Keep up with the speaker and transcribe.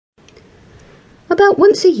About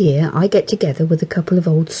once a year I get together with a couple of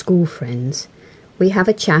old school friends. We have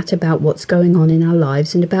a chat about what's going on in our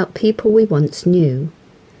lives and about people we once knew.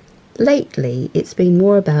 Lately it's been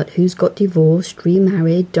more about who's got divorced,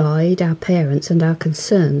 remarried, died, our parents and our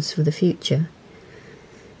concerns for the future.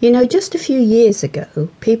 You know, just a few years ago,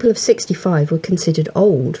 people of 65 were considered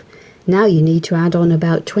old. Now you need to add on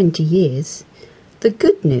about 20 years. The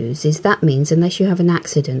good news is that means unless you have an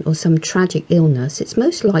accident or some tragic illness, it's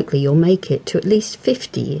most likely you'll make it to at least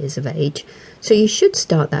 50 years of age, so you should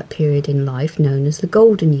start that period in life known as the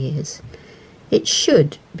golden years. It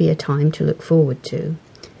should be a time to look forward to.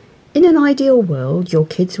 In an ideal world, your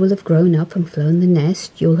kids will have grown up and flown the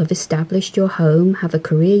nest, you'll have established your home, have a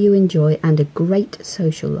career you enjoy and a great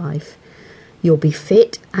social life. You'll be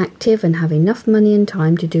fit, active and have enough money and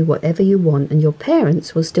time to do whatever you want, and your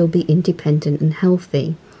parents will still be independent and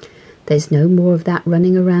healthy. There's no more of that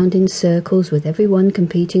running around in circles with everyone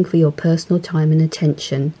competing for your personal time and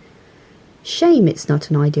attention. Shame it's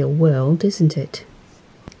not an ideal world, isn't it?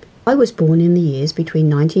 I was born in the years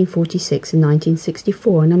between 1946 and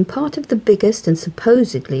 1964, and I'm part of the biggest and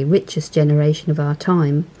supposedly richest generation of our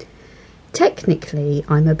time. Technically,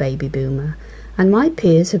 I'm a baby boomer, and my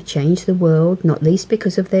peers have changed the world, not least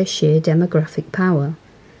because of their sheer demographic power.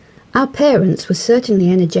 Our parents were certainly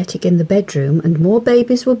energetic in the bedroom, and more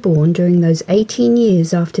babies were born during those 18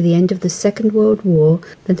 years after the end of the Second World War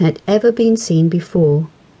than had ever been seen before,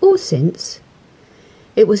 or since.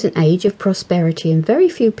 It was an age of prosperity and very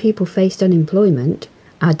few people faced unemployment.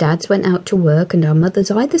 Our dads went out to work and our mothers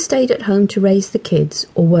either stayed at home to raise the kids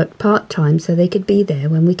or worked part-time so they could be there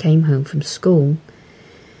when we came home from school.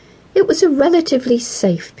 It was a relatively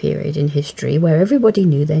safe period in history where everybody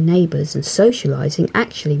knew their neighbours and socialising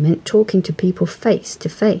actually meant talking to people face to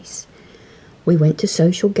face. We went to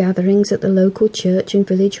social gatherings at the local church and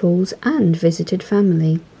village halls and visited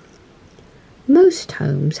family. Most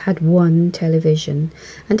homes had one television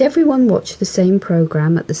and everyone watched the same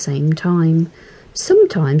programme at the same time,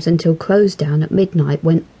 sometimes until close down at midnight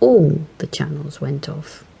when all the channels went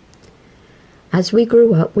off. As we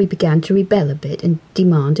grew up, we began to rebel a bit and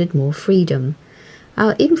demanded more freedom.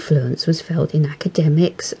 Our influence was felt in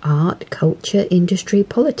academics, art, culture, industry,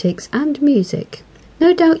 politics and music.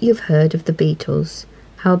 No doubt you've heard of the Beatles.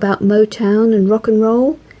 How about Motown and rock and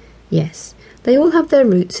roll? Yes, they all have their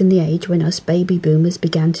roots in the age when us baby boomers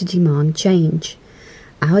began to demand change.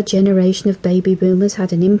 Our generation of baby boomers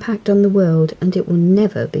had an impact on the world, and it will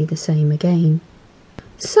never be the same again.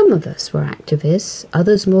 Some of us were activists,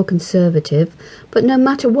 others more conservative, but no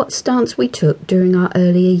matter what stance we took during our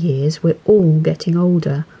earlier years, we're all getting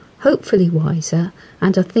older, hopefully wiser,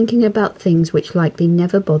 and are thinking about things which likely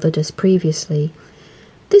never bothered us previously.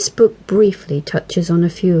 This book briefly touches on a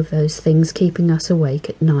few of those things keeping us awake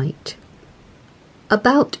at night.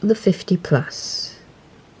 About the 50+.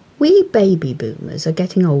 We baby boomers are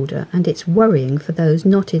getting older, and it's worrying for those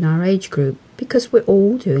not in our age group because we're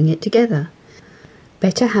all doing it together.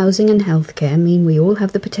 Better housing and healthcare mean we all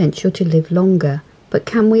have the potential to live longer, but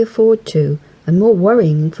can we afford to? And more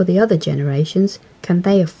worrying for the other generations, can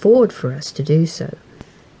they afford for us to do so?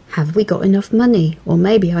 Have we got enough money? Or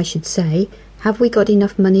maybe I should say, have we got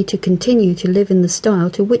enough money to continue to live in the style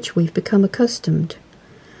to which we've become accustomed?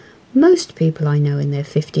 Most people I know in their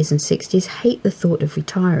 50s and 60s hate the thought of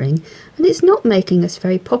retiring, and it's not making us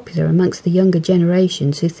very popular amongst the younger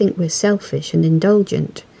generations who think we're selfish and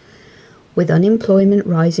indulgent. With unemployment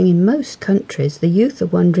rising in most countries, the youth are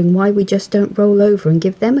wondering why we just don't roll over and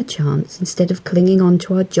give them a chance instead of clinging on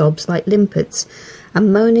to our jobs like limpets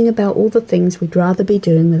and moaning about all the things we'd rather be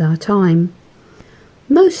doing with our time.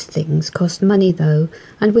 Most things cost money though,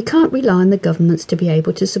 and we can't rely on the governments to be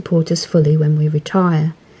able to support us fully when we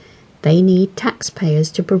retire. They need taxpayers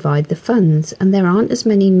to provide the funds, and there aren't as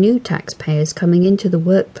many new taxpayers coming into the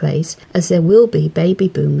workplace as there will be baby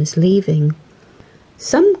boomers leaving.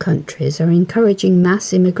 Some countries are encouraging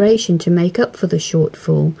mass immigration to make up for the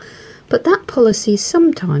shortfall, but that policy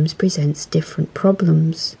sometimes presents different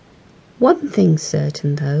problems. One thing's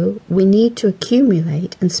certain though, we need to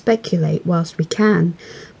accumulate and speculate whilst we can,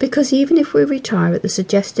 because even if we retire at the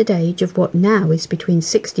suggested age of what now is between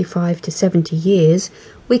 65 to 70 years,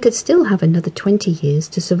 we could still have another 20 years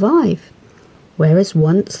to survive. Whereas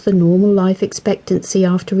once the normal life expectancy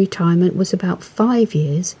after retirement was about 5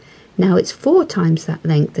 years, now it's 4 times that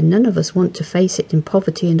length, and none of us want to face it in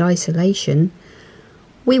poverty and isolation.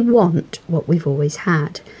 We want what we've always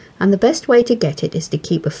had, and the best way to get it is to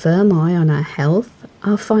keep a firm eye on our health,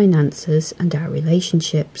 our finances and our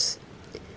relationships.